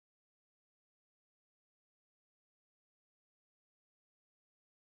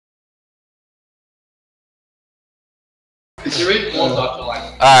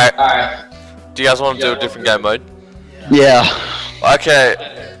Alright. Do you guys want to do a different game mode? Yeah. Okay.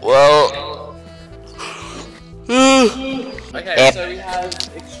 Well. Okay, so we have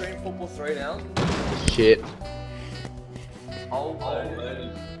Extreme Football Throwdown. Shit.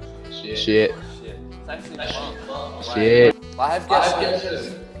 Shit. Shit. It's actually fun. Shit. I have Guess Who.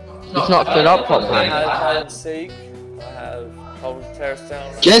 It's not set up I properly. have Hide and Seek. I have Cold Terrace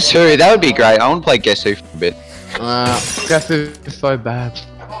Down. Guess Who? That would be great. I want to play Guess Who for a bit. Guess Who is so bad.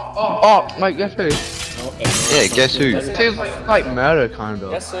 Oh, mate, Guess Who? Yeah, Guess Who? It feels like murder, kind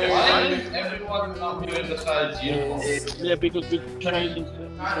of. Guess Who. Yeah, because we changed it.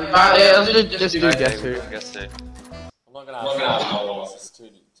 Yeah, let's just do Guess Who. Guess who? I'm not gonna have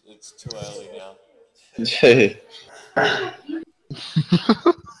it's too early now. I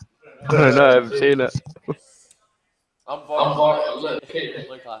don't know, I haven't seen it. I'm bored. Look, I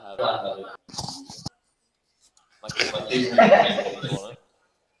have it. Like, you want it?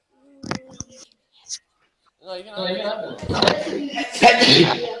 No, you can have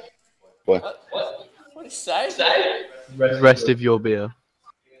it. What? What did he say? Rest of your beer.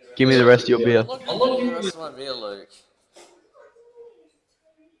 Give me the rest of your beer. I'm not gonna give you the rest of my beer, Luke.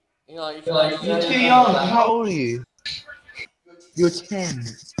 You know, you can You're too young, how old are you? You're 10.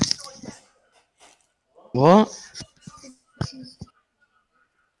 What?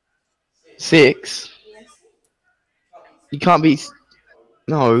 6? You can't be...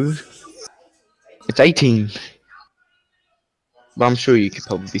 No. It's 18. But I'm sure you could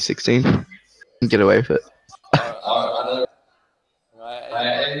probably be 16 and get away with it.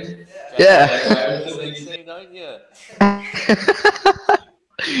 Right. Yeah. Don't you?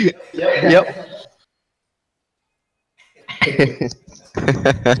 Yep.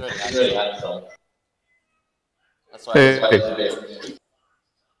 That's why.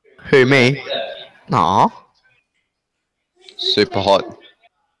 Who, me? Nah. Super hot.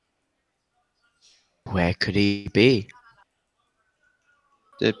 Where could he be?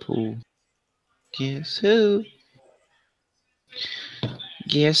 Deadpool. Guess who?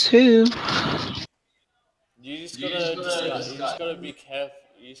 Guess who? You just gotta be careful.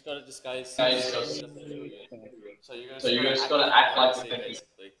 You just gotta disguise. So you're just gotta act like it,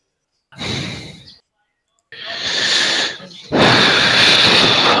 basically.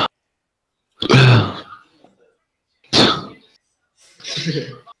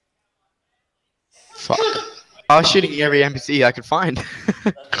 Fuck. I was shooting every NPC I could find.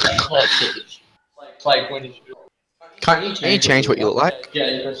 Like when did you do it? Can't you change what you look like? Yeah,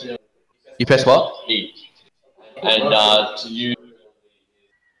 you press it. You press what? E. And to use.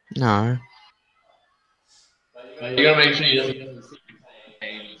 No. You gotta make sure you don't.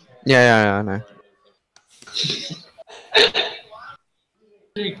 Yeah, I know.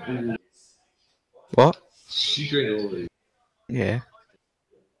 What? Yeah.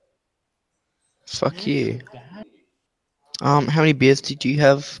 Fuck you. How many beers did you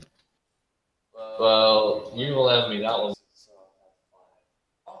have? Well, you allowed me that one.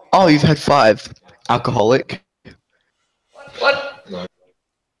 Oh, you've had 5. Alcoholic. What? No.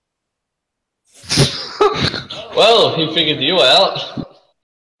 Well, he figured you out.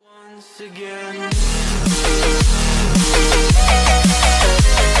 Once again.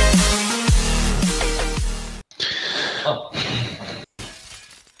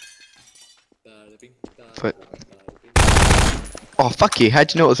 But... Oh, fuck you.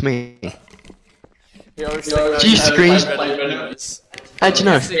 How'd you know it was me? You screamed. How'd you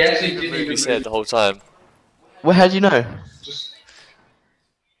know? He actually didn't even said the whole time. Well, how'd you know?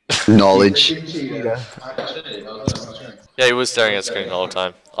 Knowledge. Yeah, he was staring at the screen the whole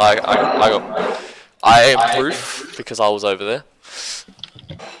time. I am proof because I was over there.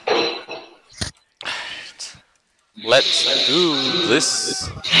 Let's do this.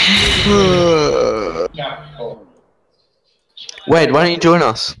 Wade, why don't you join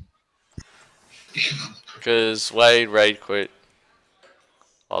us? Because Wade raid quit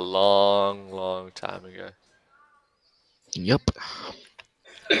a long time ago. Yup.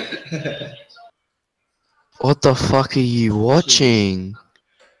 What the fuck are you watching?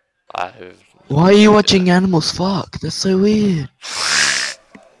 Why are you watching animals fuck? That's so weird.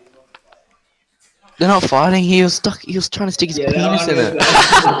 They're not fighting, he was trying to stick his penis in it.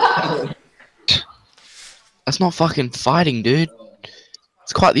 That's not fucking fighting, dude.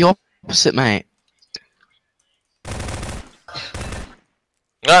 It's quite the opposite, mate.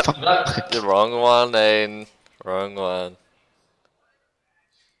 Nope, the wrong one, Aiden. Wrong one.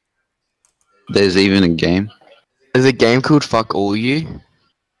 There's even a game. There's a game called Fuck All You.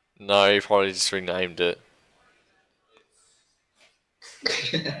 No, he probably just renamed it.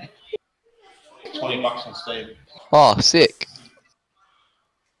 $20 on Steam. Oh, sick.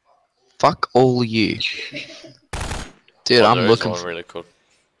 Fuck all you. Dude, Oh, I'm there is looking one for... really cool.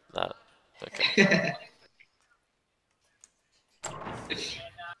 Nah. Okay.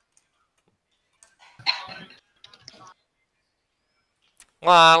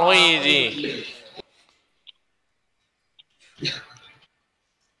 Wow, Luigi.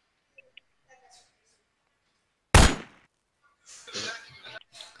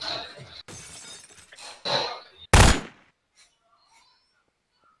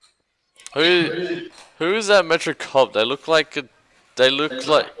 Who is that Metro Cop? They look like they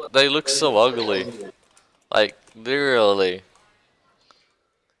look so ugly. Like literally.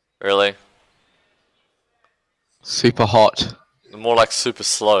 Really? Super hot. More like super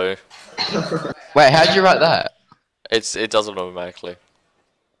slow. Wait, how'd you write that? It doesn't automatically.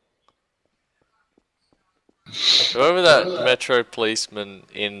 Whoever that Metro policeman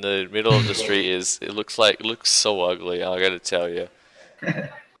in the middle of the street is, it looks so ugly, I gotta tell you.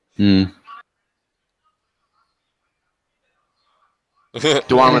 Hmm. The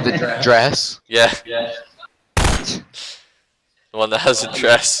one with the dress? Yeah. The one that has a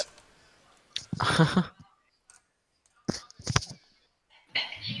dress.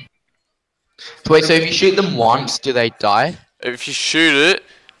 Wait, so if you shoot them once, do they die? If you shoot it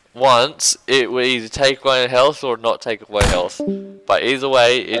once, it will either take away health or not take away health. But either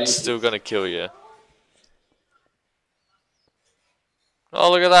way, it's still gonna kill you. Oh,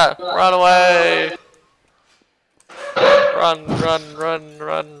 look at that! Run away! Run, run, run,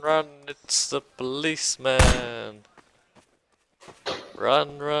 run, run! It's the policeman!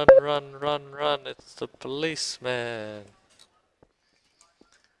 Run, run, run, run, run! It's the policeman!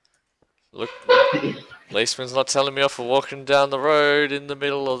 Look, policeman's not telling me off for walking down the road in the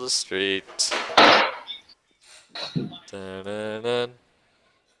middle of the street. Dun-dun-dun.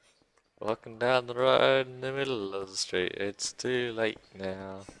 Walking down the road in the middle of the street, it's too late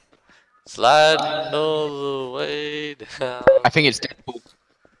now. Sliding all the way down. I think it's Deadpool.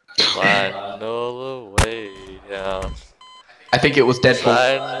 Sliding all the way down. I think it was Deadpool.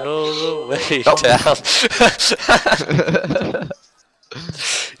 Sliding all the way Oh. down.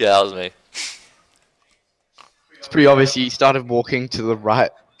 Yeah, that was me. It's pretty obvious he started walking to the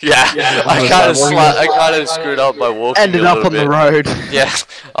right. Yeah, I kind of screwed up by walking Ended a up little on bit. the road. Yeah,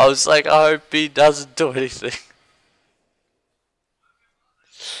 I was like, I hope he doesn't do anything.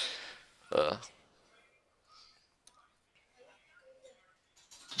 No.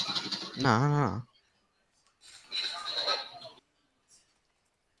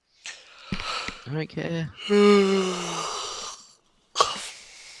 I don't care.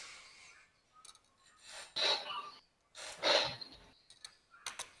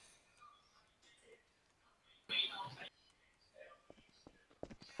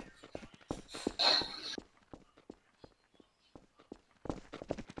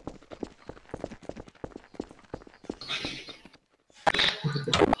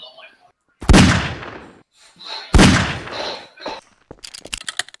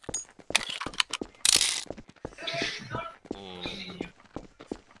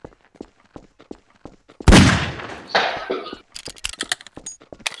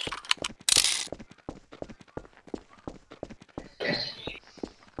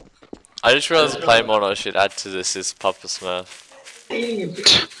 I just realized the play mod I should add to this is Papa Smurf.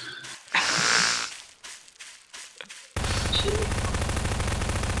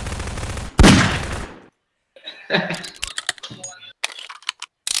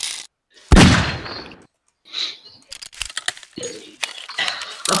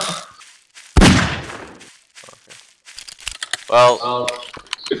 Well,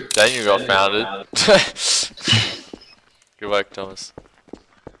 Daniel got founded. Good work, Thomas.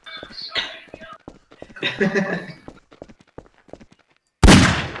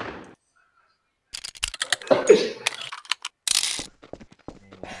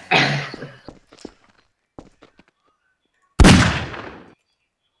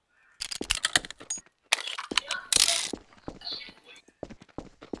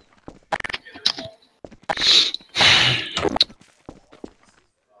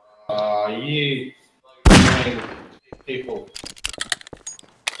 You people.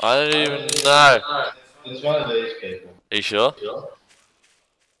 I don't even know. It's one of these people. Are you sure?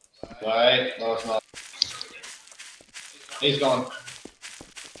 Wait, no, it's not. He's gone.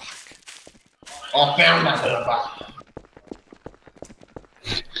 I found that little bastard.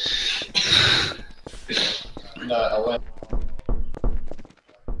 No, I went.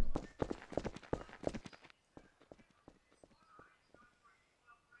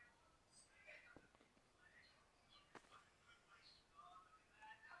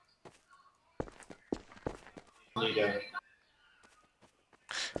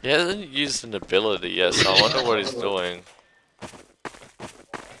 He hasn't used an ability yet, so I wonder what he's doing.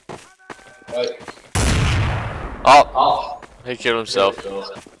 Oh! He killed himself. Did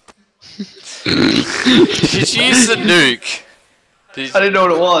you use the nuke? I didn't know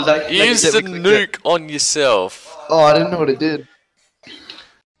what it was. You used the nuke on yourself. Oh, I didn't know what it did.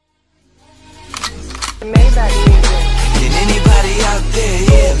 Can anybody out there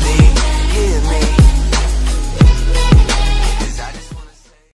hear me? Hear me?